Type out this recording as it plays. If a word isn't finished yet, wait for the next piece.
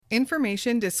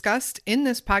Information discussed in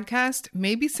this podcast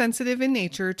may be sensitive in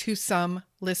nature to some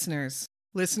listeners.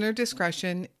 Listener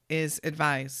discretion is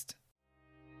advised.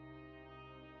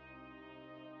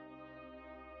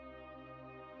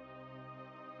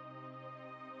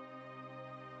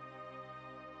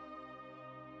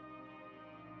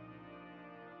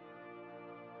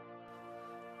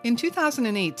 In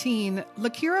 2018,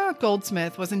 Lakira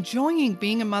Goldsmith was enjoying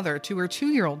being a mother to her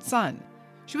 2-year-old son.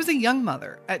 She was a young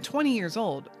mother at 20 years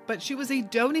old, but she was a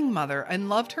doting mother and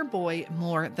loved her boy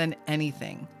more than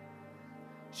anything.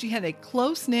 She had a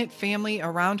close-knit family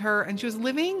around her, and she was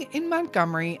living in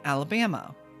Montgomery,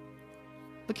 Alabama.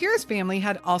 Lakira's family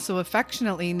had also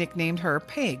affectionately nicknamed her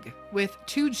Pig, with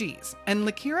 2 G's, and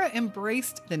Lakira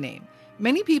embraced the name.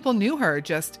 Many people knew her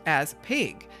just as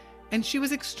Pig, and she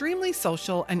was extremely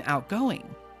social and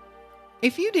outgoing. A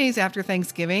few days after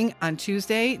Thanksgiving, on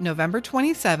Tuesday, November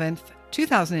 27th,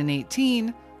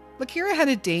 2018, Lakira had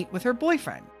a date with her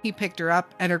boyfriend. He picked her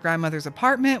up at her grandmother's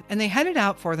apartment, and they headed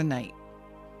out for the night.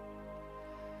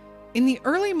 In the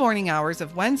early morning hours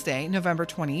of Wednesday, November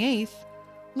 28th,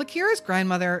 Lakira's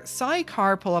grandmother saw a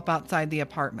car pull up outside the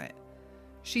apartment.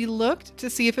 She looked to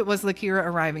see if it was Lakira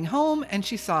arriving home, and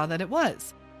she saw that it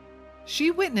was.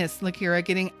 She witnessed Lakira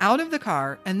getting out of the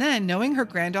car, and then, knowing her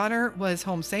granddaughter was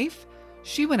home safe,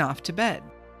 she went off to bed.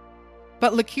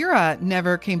 But Lakira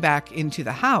never came back into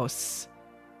the house.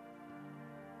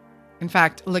 In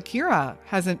fact, Lakira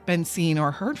hasn't been seen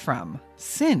or heard from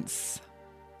since.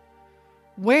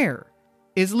 Where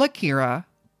is Lakira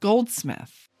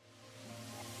Goldsmith?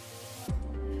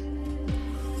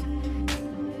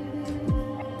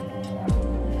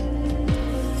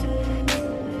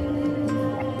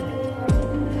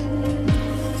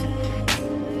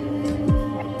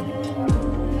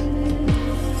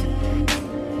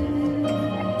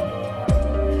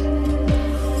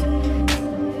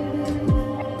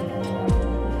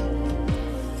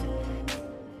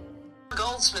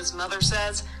 Goldsmith's mother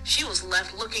says she was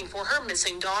left looking for her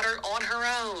missing daughter on her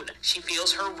own. She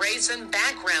feels her race and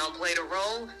background played a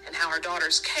role in how her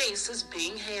daughter's case is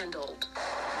being handled.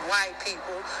 White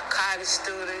people, college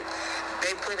students,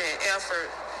 they put in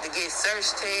effort to get search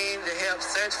team to help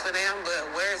search for them, but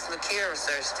where's Lakira's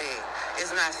search team?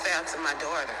 It's not fair to my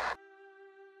daughter.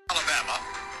 Alabama,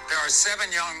 there are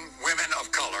 7 young women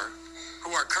of color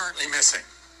who are currently missing.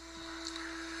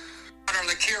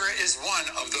 Lakira is one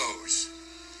of those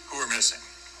who are missing.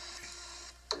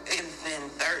 It's been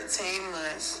 13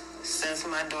 months since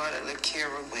my daughter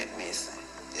Lakira went missing.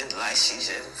 It's like she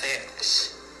just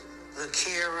vanished.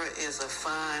 Lakira is a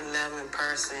fun, loving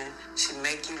person. She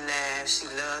make you laugh. She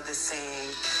loves to sing.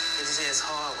 It's just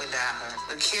hard without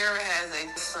her. Lakira has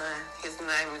a son. His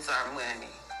name is Armani.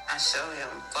 I show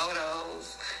him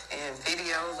photos and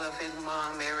videos of his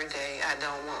mom every day. I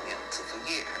don't want him to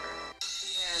forget her.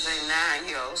 Has a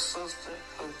 9-year-old sister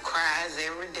who cries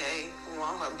every day, who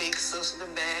wants her big sister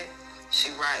back. She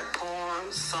writes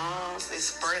poems, songs,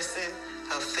 expressing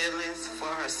her feelings for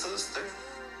her sister.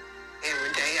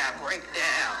 Every day I break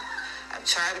down. I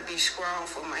try to be strong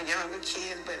for my younger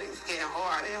kids, but it's getting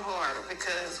harder and harder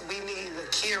because we need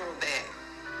Lakira back.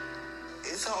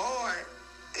 It's hard.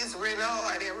 It's really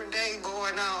hard every day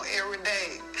going on every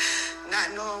day,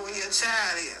 not knowing where your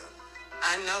child is.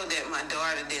 I know that my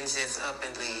daughter didn't just up and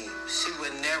leave. She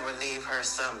would never leave her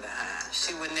son behind.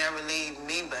 She would never leave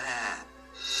me behind.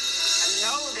 I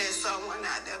know there's someone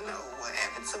out there know what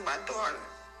happened to my daughter.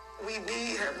 We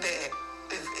need her back.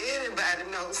 If anybody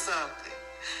knows something,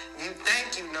 you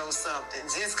think you know something,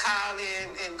 just call in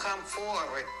and come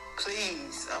forward.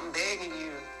 Please, I'm begging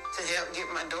you to help get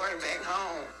my daughter back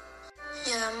home.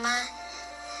 You're my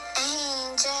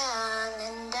angel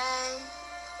and I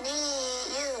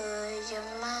need you.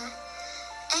 You're my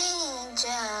angel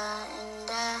and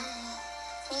I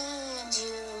need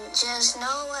you. Just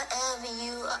know wherever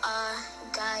you are,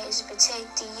 God is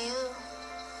protecting you.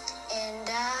 And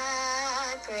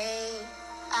I pray,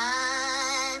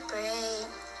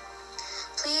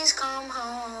 please come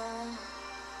home,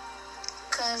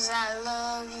 'cause I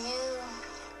love you.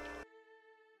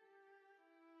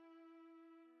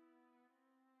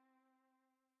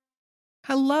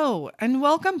 Hello, and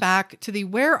welcome back to the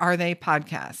Where Are They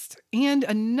podcast and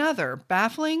another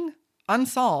baffling,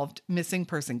 unsolved missing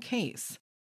person case.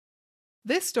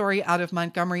 This story out of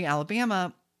Montgomery,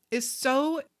 Alabama is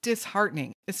so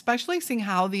disheartening, especially seeing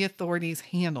how the authorities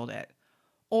handled it,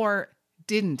 or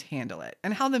didn't handle it,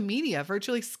 and how the media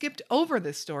virtually skipped over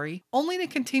this story only to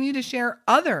continue to share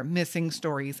other missing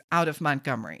stories out of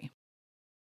Montgomery.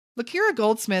 Lakira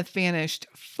Goldsmith vanished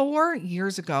 4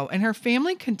 years ago, and her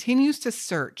family continues to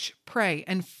search, pray,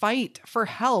 and fight for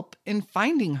help in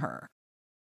finding her.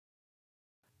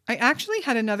 I actually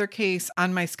had another case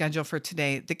on my schedule for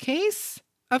today, the case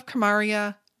of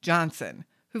Kamaria Johnson,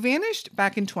 who vanished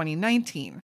back in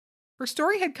 2019. Her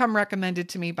story had come recommended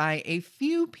to me by a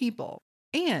few people,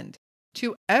 and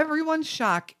to everyone's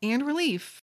shock and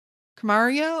relief,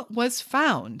 Kamaria was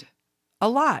found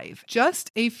alive just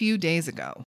a few days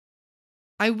ago.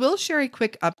 I will share a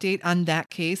quick update on that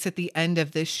case at the end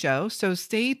of this show, so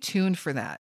stay tuned for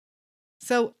that.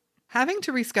 So, having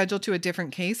to reschedule to a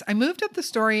different case, I moved up the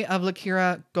story of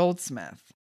Lakira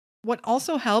Goldsmith. What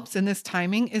also helps in this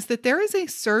timing is that there is a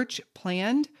search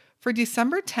planned for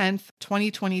December 10th,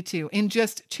 2022, in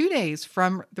just 2 days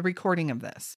from the recording of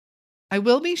this. I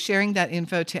will be sharing that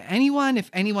info to anyone if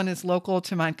anyone is local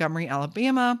to Montgomery,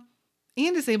 Alabama,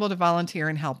 and is able to volunteer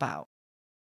and help out.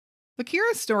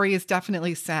 Lakira's story is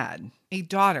definitely sad. A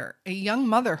daughter, a young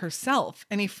mother herself,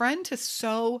 and a friend to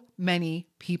so many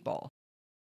people.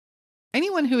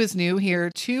 Anyone who is new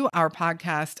here to our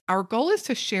podcast, our goal is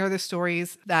to share the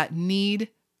stories that need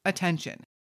attention.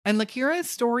 And Lakira's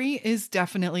story is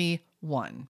definitely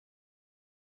one.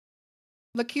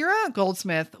 Lakira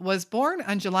Goldsmith was born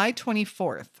on July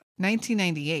 24th,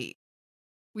 1998.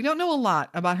 We don't know a lot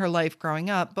about her life growing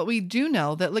up, but we do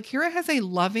know that Lakira has a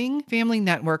loving family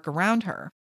network around her.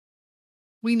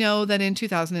 We know that in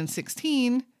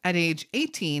 2016, at age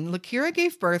 18, Lakira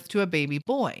gave birth to a baby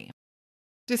boy.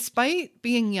 Despite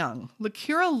being young,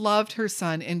 Lakira loved her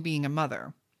son and being a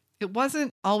mother. It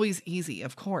wasn't always easy,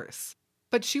 of course,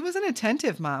 but she was an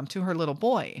attentive mom to her little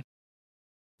boy.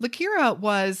 Lakira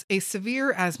was a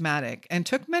severe asthmatic and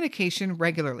took medication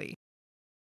regularly.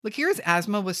 Lakira's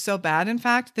asthma was so bad, in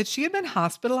fact, that she had been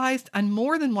hospitalized on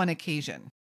more than one occasion.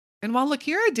 And while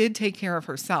Lakira did take care of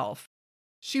herself,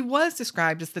 she was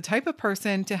described as the type of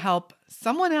person to help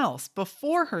someone else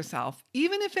before herself,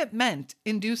 even if it meant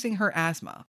inducing her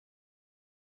asthma.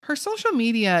 Her social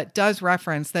media does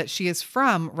reference that she is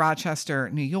from Rochester,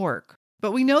 New York,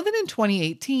 but we know that in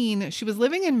 2018, she was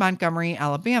living in Montgomery,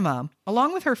 Alabama,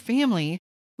 along with her family,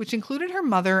 which included her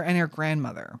mother and her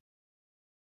grandmother.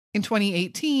 In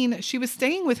 2018, she was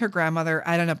staying with her grandmother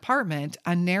at an apartment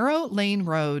on Narrow Lane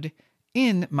Road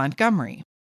in Montgomery.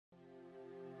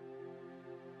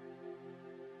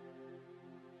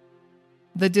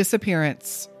 The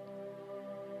disappearance.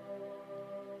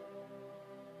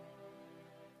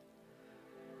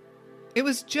 It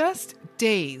was just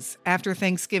days after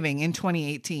Thanksgiving in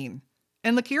 2018,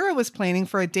 and Lakira was planning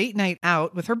for a date night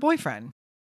out with her boyfriend.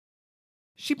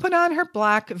 She put on her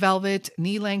black velvet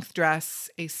knee-length dress,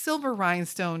 a silver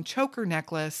rhinestone choker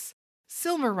necklace,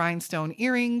 silver rhinestone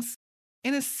earrings,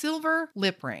 and a silver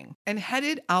lip ring, and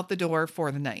headed out the door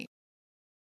for the night.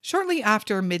 Shortly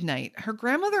after midnight, her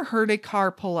grandmother heard a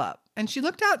car pull up, and she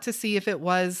looked out to see if it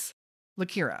was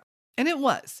Lakira. And it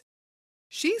was.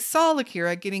 She saw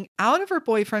Lakira getting out of her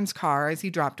boyfriend's car as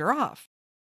he dropped her off.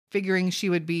 Figuring she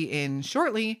would be in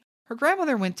shortly, her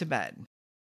grandmother went to bed.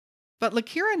 But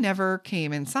Lakira never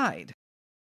came inside.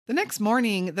 The next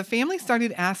morning, the family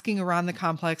started asking around the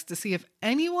complex to see if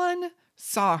anyone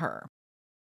saw her.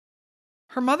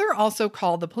 Her mother also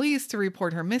called the police to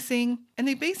report her missing, and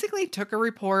they basically took a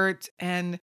report,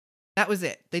 and that was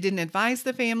it. They didn't advise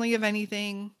the family of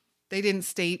anything. They didn't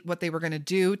state what they were going to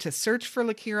do to search for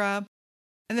Lakira,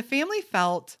 and the family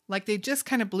felt like they just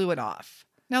kind of blew it off.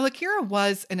 Now, Lakira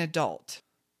was an adult,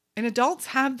 and adults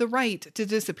have the right to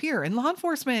disappear, and law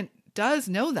enforcement does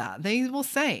know that. They will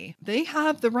say they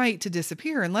have the right to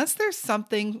disappear unless there's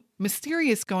something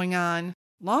mysterious going on.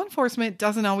 Law enforcement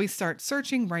doesn't always start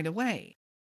searching right away.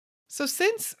 So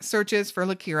since searches for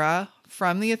Lakira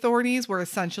from the authorities were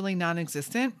essentially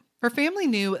non-existent, her family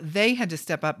knew they had to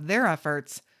step up their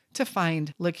efforts to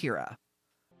find Lakira.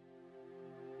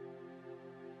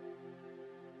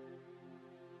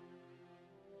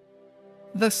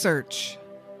 The search.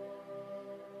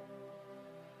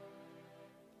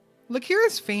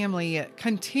 Lakira's family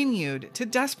continued to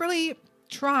desperately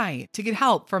try to get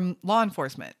help from law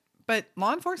enforcement, but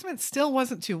law enforcement still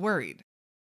wasn't too worried.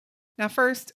 Now,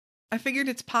 first, I figured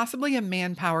it's possibly a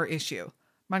manpower issue.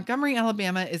 Montgomery,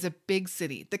 Alabama is a big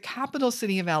city, the capital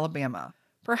city of Alabama.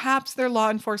 Perhaps their law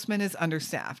enforcement is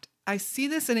understaffed. I see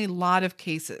this in a lot of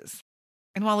cases.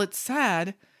 And while it's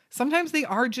sad, sometimes they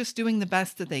are just doing the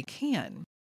best that they can.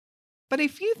 But a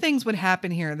few things would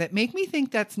happen here that make me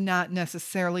think that's not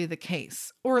necessarily the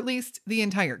case, or at least the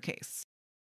entire case.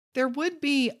 There would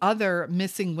be other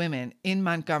missing women in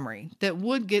Montgomery that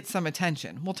would get some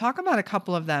attention. We'll talk about a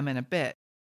couple of them in a bit.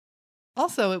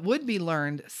 Also, it would be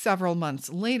learned several months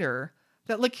later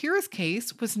that Lakira's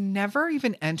case was never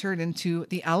even entered into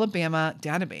the Alabama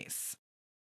database.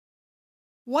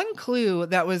 One clue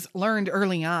that was learned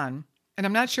early on, and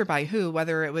I'm not sure by who,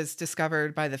 whether it was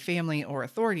discovered by the family or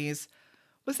authorities,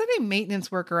 was that a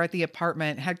maintenance worker at the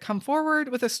apartment had come forward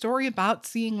with a story about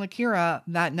seeing Lakira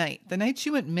that night, the night she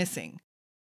went missing.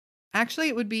 Actually,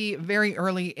 it would be very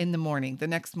early in the morning, the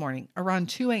next morning, around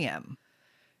 2 a.m.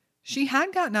 She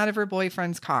had gotten out of her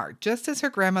boyfriend's car, just as her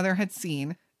grandmother had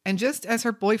seen, and just as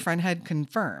her boyfriend had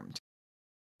confirmed,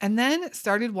 and then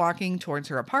started walking towards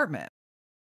her apartment.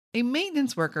 A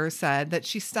maintenance worker said that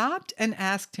she stopped and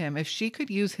asked him if she could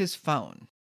use his phone.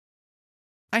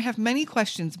 I have many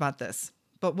questions about this,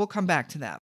 but we'll come back to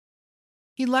that.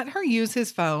 He let her use his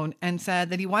phone and said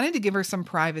that he wanted to give her some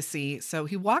privacy, so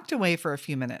he walked away for a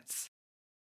few minutes.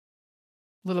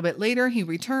 A little bit later, he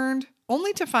returned,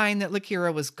 only to find that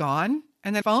Lakira was gone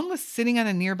and the phone was sitting on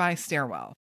a nearby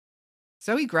stairwell.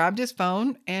 So he grabbed his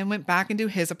phone and went back into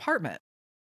his apartment.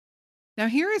 Now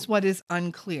here is what is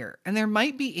unclear, and there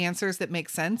might be answers that make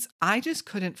sense. I just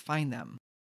couldn't find them.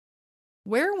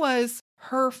 Where was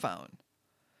her phone?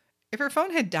 If her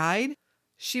phone had died,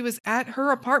 she was at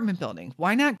her apartment building.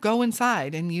 Why not go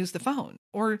inside and use the phone?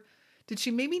 Or did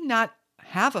she maybe not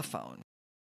have a phone?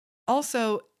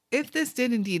 Also, if this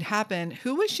did indeed happen,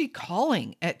 who was she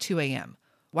calling at 2 a.m.?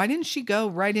 Why didn't she go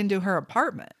right into her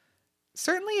apartment?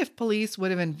 Certainly, if police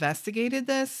would have investigated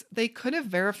this, they could have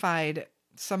verified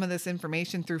some of this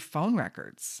information through phone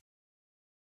records.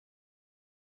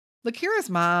 Lakira's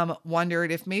mom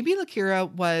wondered if maybe Lakira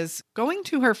was going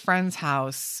to her friend's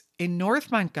house in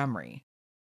North Montgomery.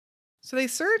 So they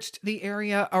searched the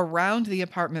area around the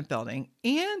apartment building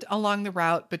and along the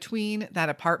route between that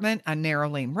apartment on Narrow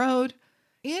Lane Road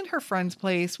and her friend's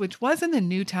place, which was in the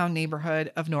Newtown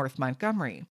neighborhood of North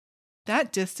Montgomery.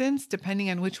 That distance, depending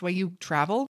on which way you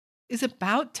travel, is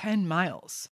about 10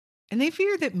 miles. And they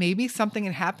feared that maybe something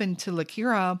had happened to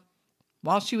Lakira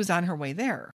while she was on her way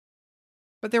there.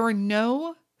 But there were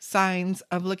no signs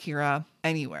of Lakira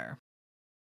anywhere.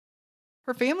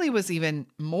 Her family was even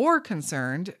more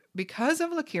concerned because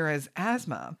of Lakira's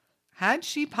asthma. Had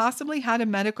she possibly had a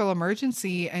medical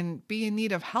emergency and be in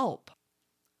need of help?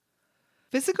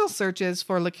 Physical searches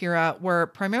for Lakira were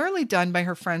primarily done by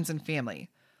her friends and family.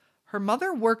 Her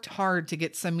mother worked hard to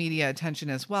get some media attention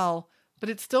as well, but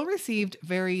it still received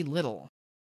very little.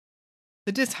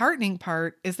 The disheartening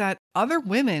part is that other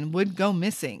women would go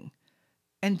missing,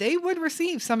 and they would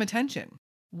receive some attention.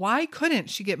 Why couldn't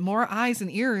she get more eyes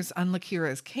and ears on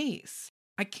Lakira's case?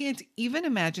 I can't even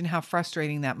imagine how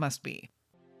frustrating that must be.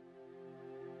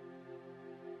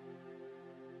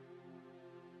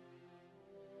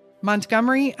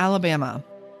 Montgomery, Alabama.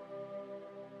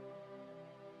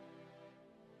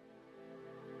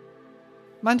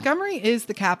 Montgomery is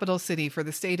the capital city for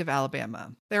the state of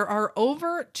Alabama. There are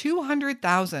over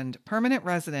 200,000 permanent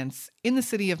residents in the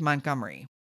city of Montgomery.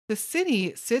 The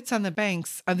city sits on the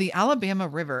banks of the Alabama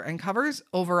River and covers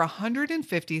over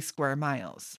 150 square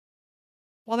miles.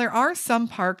 While there are some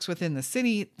parks within the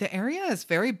city, the area is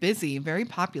very busy, very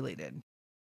populated.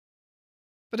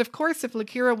 But of course, if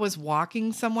Lakira was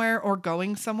walking somewhere or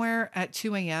going somewhere at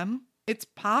 2 a.m., it's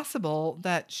possible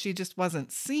that she just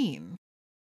wasn't seen.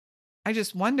 I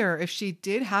just wonder if she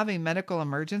did have a medical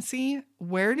emergency,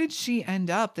 where did she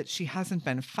end up that she hasn't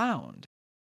been found?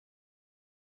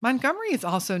 Montgomery is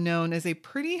also known as a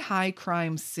pretty high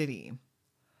crime city.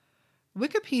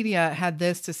 Wikipedia had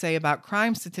this to say about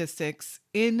crime statistics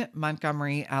in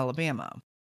Montgomery, Alabama.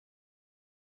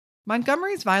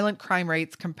 Montgomery's violent crime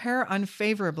rates compare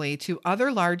unfavorably to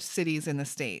other large cities in the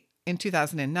state. In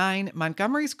 2009,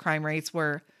 Montgomery's crime rates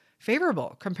were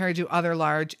favorable compared to other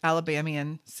large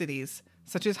Alabamian cities,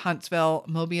 such as Huntsville,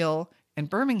 Mobile, and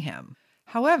Birmingham.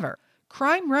 However,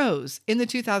 crime rose in the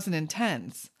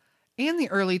 2010s and the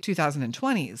early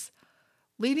 2020s,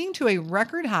 leading to a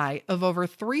record high of over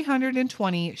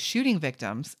 320 shooting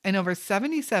victims and over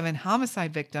 77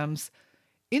 homicide victims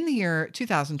in the year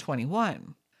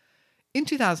 2021. In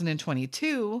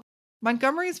 2022,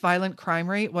 Montgomery's violent crime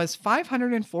rate was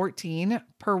 514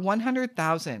 per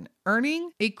 100,000, earning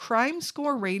a crime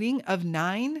score rating of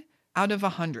 9 out of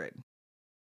 100.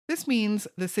 This means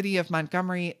the city of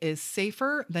Montgomery is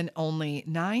safer than only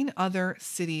 9 other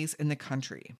cities in the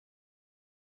country.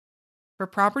 For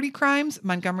property crimes,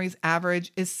 Montgomery's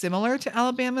average is similar to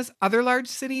Alabama's other large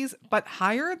cities, but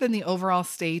higher than the overall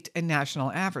state and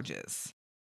national averages.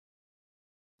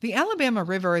 The Alabama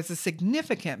River is a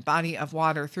significant body of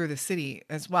water through the city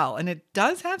as well, and it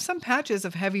does have some patches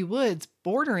of heavy woods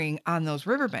bordering on those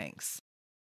riverbanks.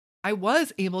 I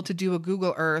was able to do a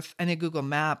Google Earth and a Google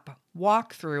Map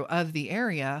walkthrough of the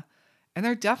area, and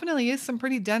there definitely is some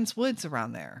pretty dense woods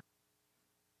around there.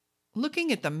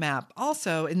 Looking at the map,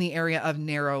 also in the area of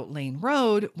Narrow Lane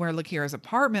Road, where Lakira's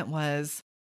apartment was,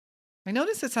 I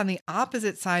noticed it's on the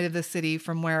opposite side of the city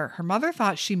from where her mother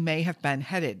thought she may have been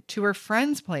headed, to her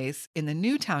friend's place in the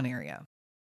Newtown area.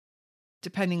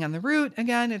 Depending on the route,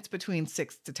 again, it's between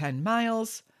 6 to 10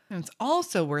 miles. And it's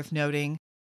also worth noting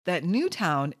that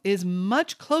Newtown is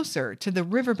much closer to the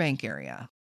riverbank area.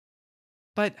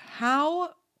 But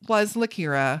how was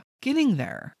Lakira getting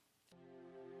there?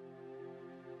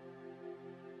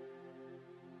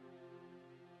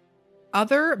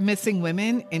 Other missing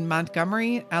women in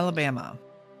Montgomery, Alabama.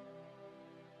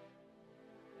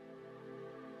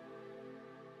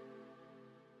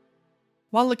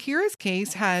 While Lakira's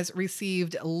case has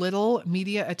received little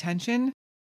media attention,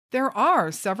 there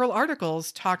are several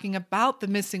articles talking about the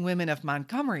missing women of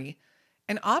Montgomery,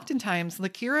 and oftentimes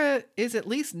Lakira is at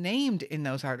least named in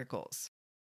those articles.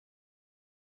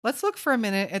 Let's look for a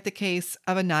minute at the case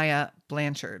of Anaya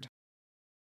Blanchard.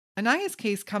 Anaya's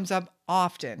case comes up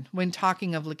often when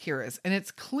talking of Lakira's, and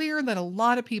it's clear that a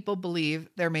lot of people believe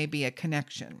there may be a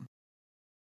connection.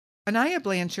 Anaya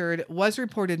Blanchard was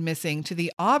reported missing to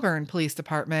the Auburn Police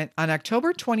Department on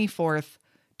October 24th,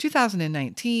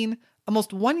 2019,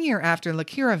 almost 1 year after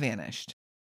Lakira vanished.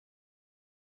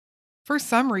 For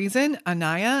some reason,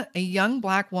 Anaya, a young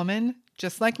Black woman,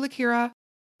 just like Lakira,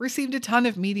 received a ton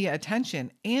of media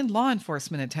attention and law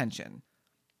enforcement attention.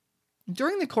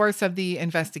 During the course of the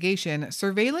investigation,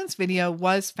 surveillance video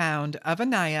was found of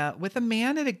Anaya with a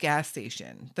man at a gas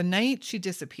station the night she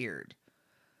disappeared.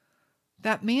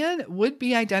 That man would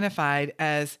be identified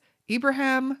as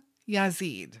Ibrahim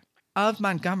Yazid of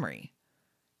Montgomery.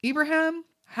 Ibrahim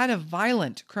had a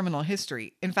violent criminal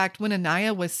history. In fact, when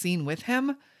Anaya was seen with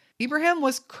him, Ibrahim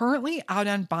was currently out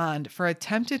on bond for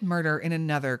attempted murder in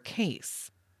another case.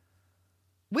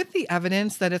 With the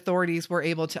evidence that authorities were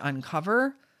able to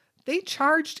uncover, they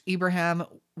charged Ibrahim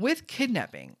with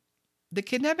kidnapping, the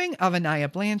kidnapping of Anaya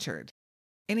Blanchard,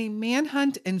 and a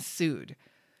manhunt ensued.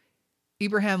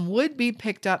 Ibrahim would be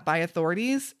picked up by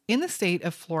authorities in the state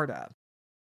of Florida.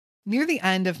 Near the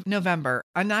end of November,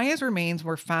 Anaya's remains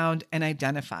were found and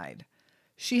identified.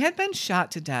 She had been shot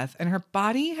to death and her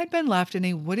body had been left in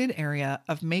a wooded area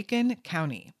of Macon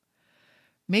County.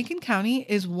 Macon County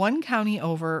is 1 county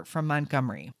over from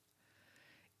Montgomery.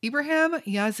 Ibrahim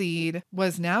Yazid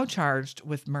was now charged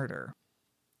with murder.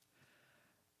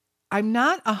 I'm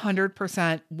not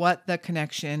 100% what the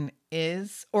connection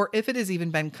is, or if it has even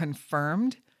been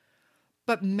confirmed,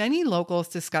 but many locals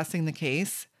discussing the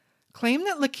case claim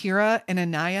that Lakira and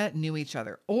Anaya knew each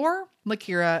other, or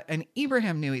Lakira and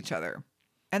Ibrahim knew each other,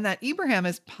 and that Ibrahim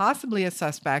is possibly a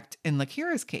suspect in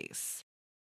Lakira's case.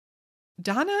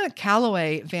 Donna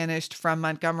Calloway vanished from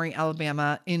Montgomery,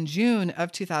 Alabama in June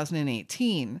of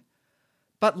 2018,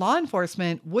 but law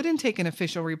enforcement wouldn't take an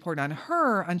official report on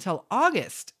her until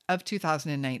August of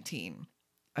 2019.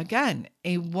 Again,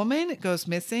 a woman goes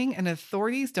missing and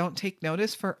authorities don't take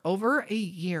notice for over a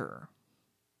year.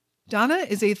 Donna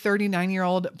is a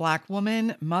 39-year-old Black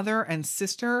woman, mother, and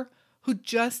sister who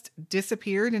just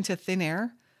disappeared into thin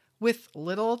air with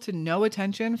little to no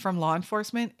attention from law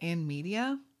enforcement and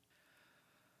media.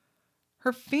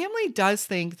 Her family does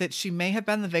think that she may have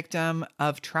been the victim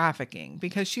of trafficking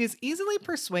because she is easily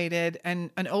persuaded and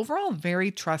an overall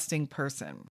very trusting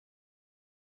person.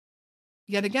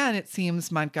 Yet again, it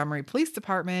seems Montgomery Police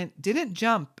Department didn't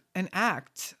jump and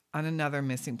act on another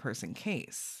missing person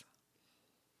case.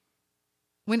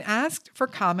 When asked for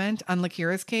comment on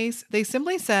Lakira's case, they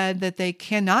simply said that they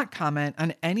cannot comment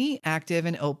on any active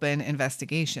and open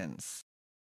investigations.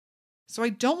 So I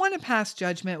don't want to pass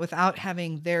judgment without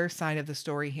having their side of the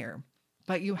story here,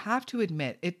 but you have to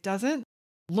admit it doesn't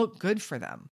look good for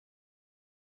them.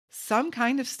 Some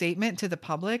kind of statement to the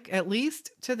public, at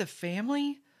least to the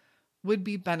family, would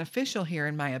be beneficial here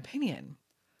in my opinion.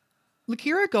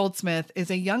 Lakira Goldsmith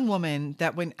is a young woman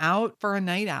that went out for a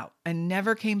night out and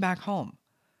never came back home.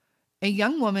 A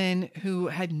young woman who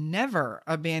had never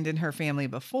abandoned her family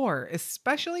before,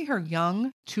 especially her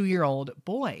young 2-year-old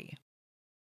boy.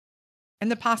 And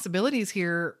the possibilities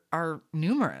here are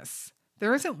numerous.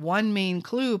 There isn't one main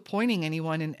clue pointing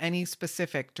anyone in any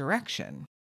specific direction.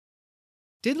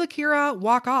 Did Lakira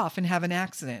walk off and have an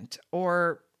accident,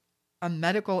 or a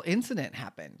medical incident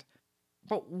happened?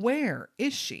 But where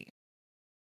is she?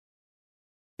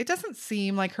 It doesn't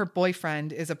seem like her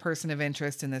boyfriend is a person of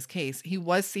interest in this case. He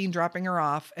was seen dropping her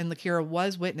off, and Lakira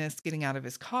was witnessed getting out of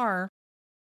his car.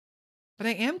 But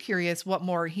I am curious what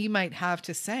more he might have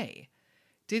to say.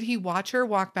 Did he watch her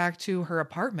walk back to her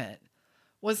apartment?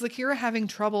 Was Lakira having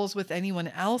troubles with anyone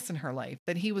else in her life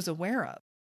that he was aware of?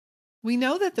 We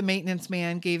know that the maintenance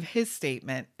man gave his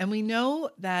statement, and we know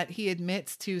that he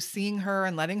admits to seeing her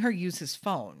and letting her use his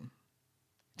phone.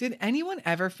 Did anyone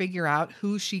ever figure out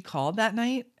who she called that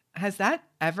night? Has that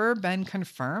ever been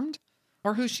confirmed?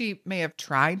 Or who she may have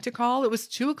tried to call? It was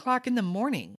 2 o'clock in the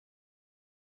morning.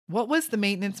 What was the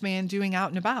maintenance man doing out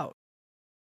and about?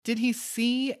 Did he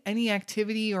see any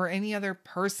activity or any other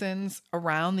persons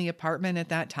around the apartment at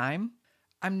that time?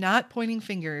 I'm not pointing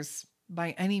fingers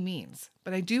by any means,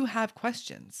 but I do have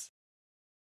questions.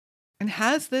 And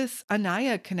has this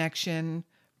Anaya connection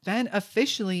been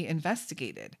officially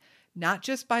investigated? Not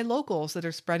just by locals that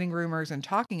are spreading rumors and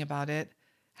talking about it.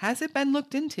 Has it been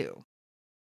looked into?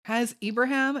 Has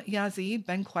Ibrahim Yazid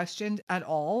been questioned at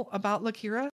all about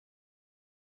Lakira?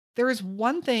 There is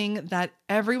one thing that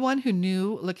everyone who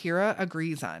knew Lakira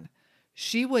agrees on.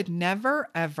 She would never,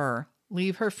 ever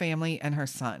leave her family and her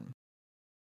son.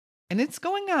 And it's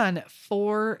going on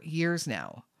 4 years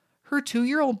now. Her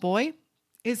 2-year-old boy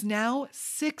is now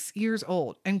 6 years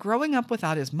old and growing up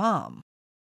without his mom.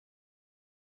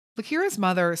 Lakira's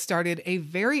mother started a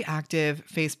very active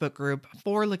Facebook group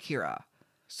for Lakira.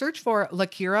 Search for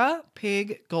Lakira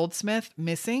Pig Goldsmith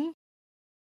Missing.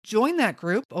 Join that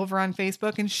group over on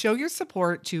Facebook and show your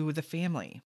support to the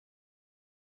family.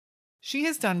 She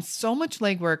has done so much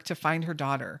legwork to find her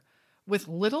daughter, with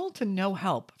little to no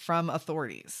help from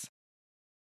authorities.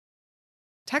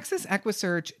 Texas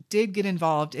EquiSearch did get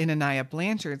involved in Anaya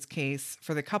Blanchard's case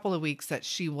for the couple of weeks that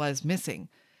she was missing.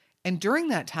 And during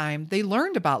that time, they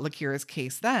learned about Lakira's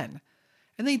case then.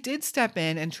 And they did step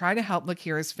in and try to help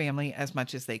Lakira's family as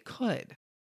much as they could.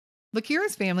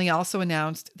 Lakira's family also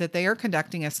announced that they are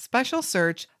conducting a special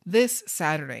search this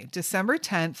Saturday, December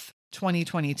 10th,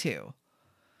 2022.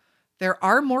 There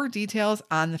are more details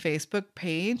on the Facebook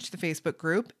page, the Facebook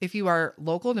group, if you are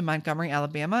local to Montgomery,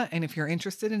 Alabama, and if you're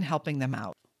interested in helping them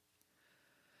out.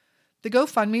 The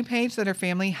GoFundMe page that her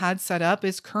family had set up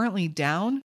is currently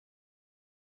down,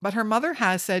 but her mother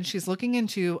has said she's looking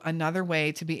into another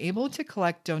way to be able to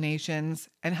collect donations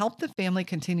and help the family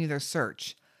continue their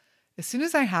search. As soon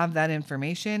as I have that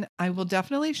information, I will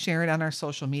definitely share it on our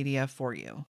social media for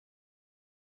you.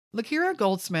 Lakira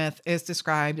Goldsmith is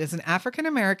described as an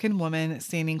African-American woman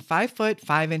standing 5 foot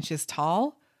 5 inches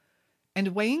tall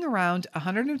and weighing around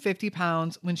 150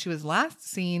 pounds when she was last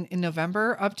seen in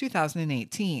November of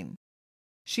 2018.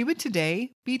 She would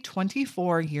today be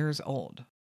 24 years old.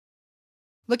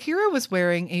 Lakira was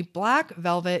wearing a black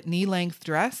velvet knee-length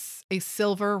dress, a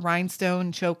silver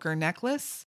rhinestone choker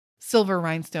necklace, silver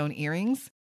rhinestone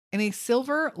earrings, and a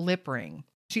silver lip ring.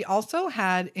 She also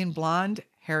had in blonde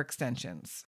hair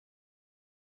extensions.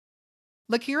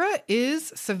 Lakira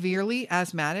is severely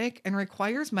asthmatic and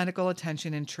requires medical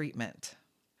attention and treatment.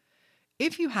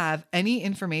 If you have any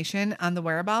information on the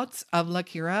whereabouts of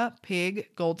Lakira Pig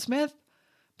Goldsmith,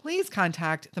 please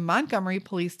contact the Montgomery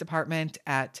Police Department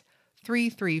at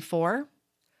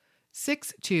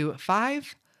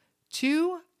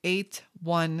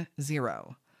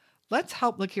 334-625-2810. Let's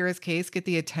help Lakira's case get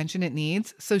the attention it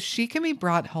needs so she can be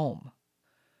brought home.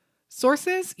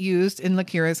 Sources used in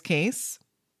Lakira's case: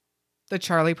 The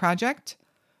Charlie Project,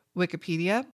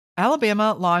 Wikipedia,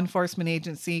 Alabama Law Enforcement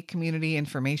Agency Community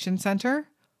Information Center,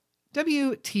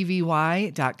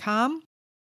 WTVY.com,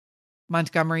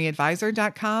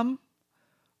 MontgomeryAdvisor.com,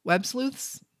 Web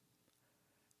Sleuths,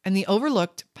 and the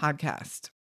Overlooked podcast.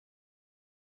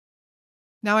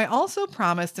 Now, I also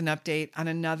promised an update on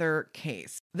another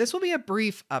case. This will be a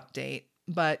brief update,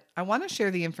 but I want to share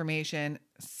the information.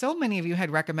 So many of you had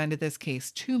recommended this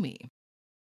case to me.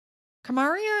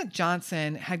 Kamaria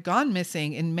Johnson had gone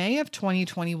missing in May of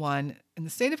 2021 in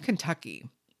the state of Kentucky.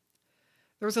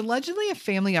 There was allegedly a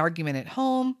family argument at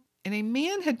home, and a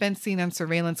man had been seen on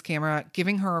surveillance camera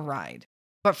giving her a ride.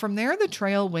 But from there, the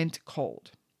trail went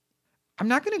cold. I'm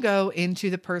not going to go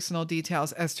into the personal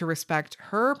details as to respect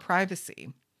her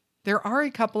privacy. There are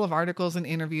a couple of articles and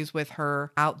interviews with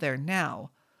her out there now.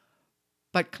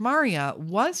 But Kamaria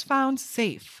was found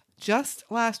safe just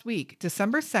last week,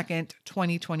 December 2nd,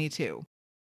 2022.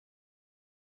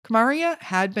 Kamaria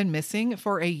had been missing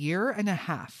for a year and a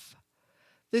half.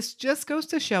 This just goes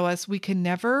to show us we can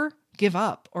never give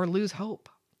up or lose hope.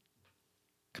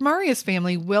 Kamaria's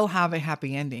family will have a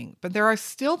happy ending, but there are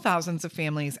still thousands of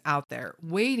families out there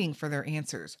waiting for their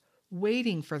answers,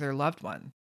 waiting for their loved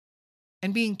one,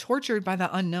 and being tortured by the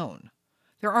unknown.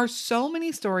 There are so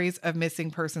many stories of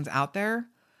missing persons out there,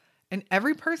 and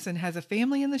every person has a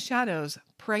family in the shadows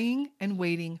praying and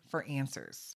waiting for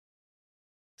answers.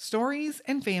 Stories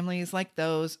and families like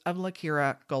those of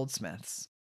Lakira Goldsmith's.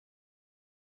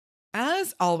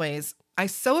 As always, I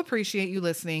so appreciate you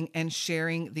listening and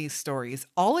sharing these stories.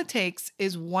 All it takes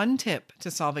is one tip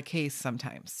to solve a case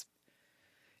sometimes.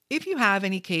 If you have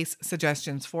any case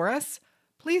suggestions for us,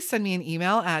 please send me an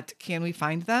email at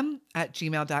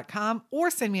canwefindthem@gmail.com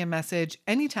or send me a message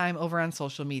anytime over on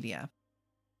social media.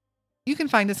 You can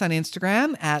find us on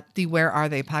Instagram at the Where Are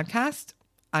They Podcast,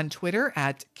 on Twitter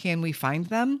at Can We Find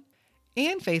Them,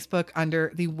 and Facebook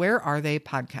under the Where Are They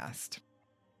Podcast.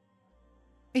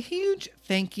 A huge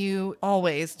thank you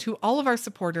always to all of our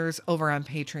supporters over on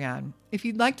Patreon. If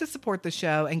you'd like to support the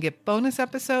show and get bonus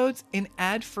episodes and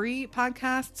ad-free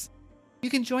podcasts,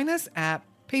 you can join us at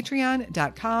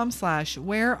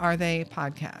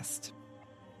patreon.com/wherearetheypodcast.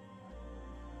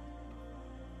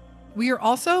 We are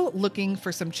also looking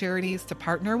for some charities to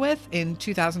partner with in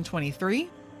 2023.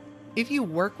 If you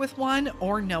work with one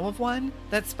or know of one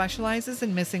that specializes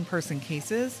in missing person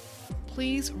cases,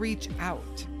 please reach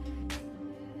out.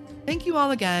 Thank you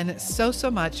all again so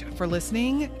much for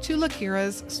listening to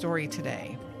Lakira's story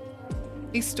today.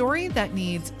 A story that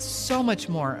needs so much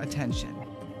more attention.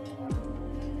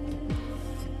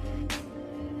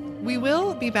 We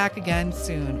will be back again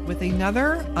soon with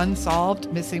another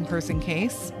unsolved missing person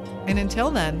case. And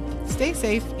until then, stay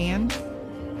safe and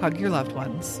hug your loved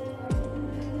ones.